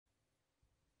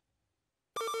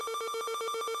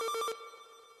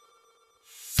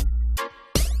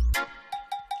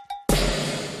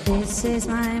This is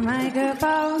my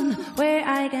microphone, where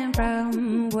I came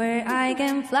from, where I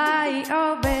can fly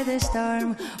over the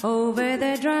storm, over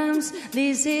the drums.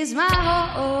 This is my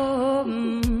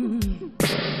home.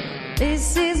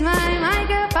 This is my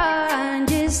microphone,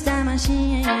 just a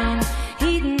machine.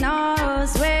 He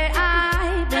knows where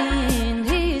I've been.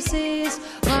 This is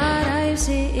what I've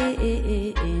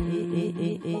seen.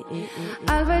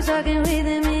 Always walking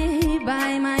with me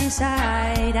by my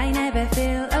side. I never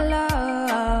feel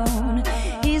alone.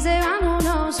 He's the one who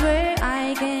knows where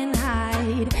I can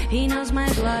hide. He knows my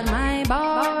blood, my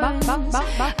bones.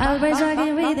 Always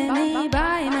walking with me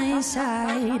by my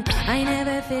side. I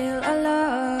never feel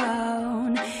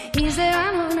alone. He's the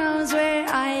one who knows where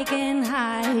I can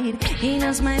hide. He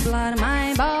knows my blood,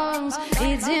 my bones.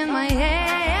 It's in my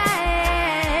hands.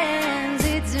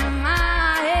 It's in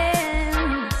my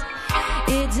hands.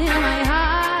 It's in my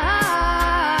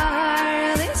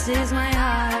heart. This is my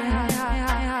heart.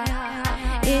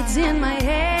 It's in my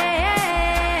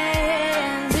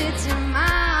hands. It's in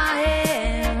my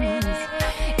hands.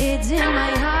 It's in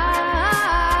my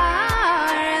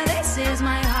heart. This is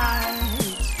my heart.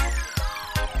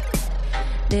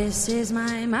 This is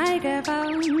my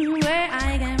microphone, where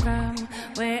I came from,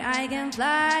 where I can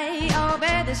fly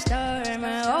over the storm,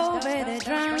 over the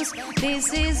drums.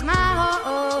 This is my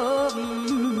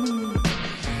home.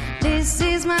 This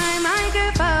is my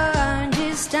microphone,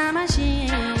 just a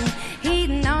machine. He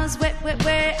knows where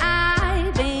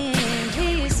I've been.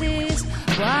 This is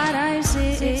what I've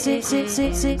seen.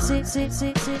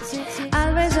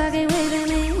 Always walking with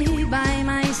me by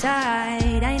my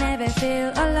side. I never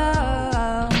feel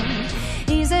alone.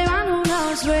 He's the one who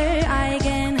knows where I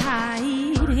can hide.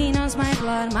 He knows my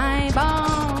blood, my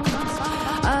bones.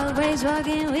 Always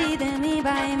walking with me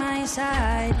by my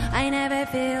side. I never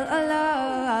feel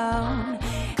alone.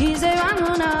 He's the one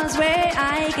who knows where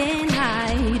I can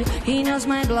hide. He knows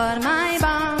my blood, my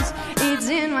bones. It's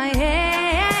in my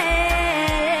hands.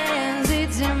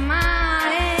 It's in my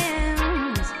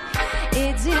hands.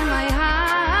 It's in my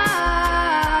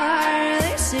heart.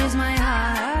 This is my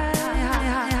heart.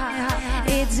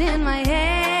 It's in my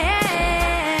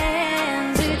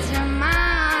hands. It's in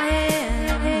my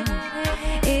hands.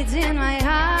 It's in my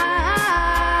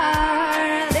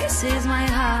heart. This is my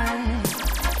heart.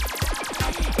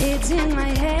 It's in my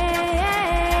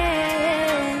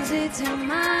hands. It's in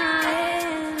my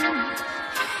hands.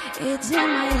 It's in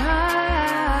my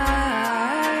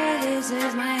heart. This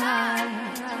is my heart.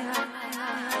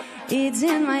 It's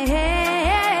in my hands.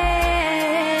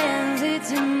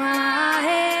 It's in my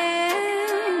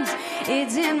hands.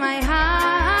 It's in my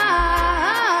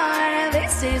heart.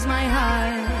 This is my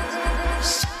heart.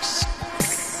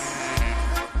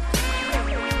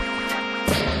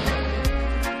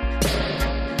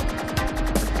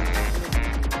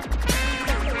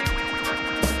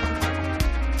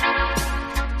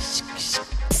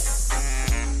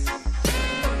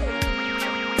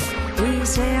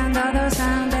 Iseo,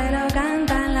 Dodosound, te lo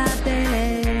canta en la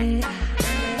tele.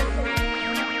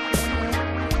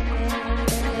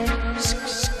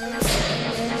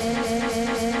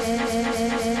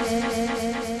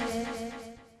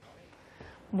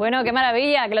 Bueno, qué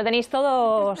maravilla, que lo tenéis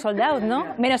todo sold out,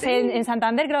 ¿no? Menos en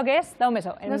Santander creo que es. Da un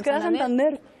beso. Nos queda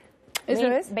Santander. Eso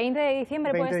es. 20 de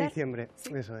diciembre puede 20 de ser. diciembre,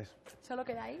 eso es. Solo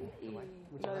queda ahí y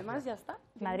lo demás ya está.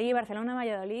 Madrid, Barcelona,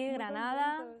 Valladolid,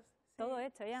 Granada, todo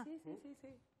hecho ya. Sí.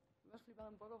 Hemos flipado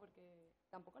un poco porque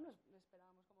tampoco nos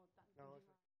esperábamos como tanto.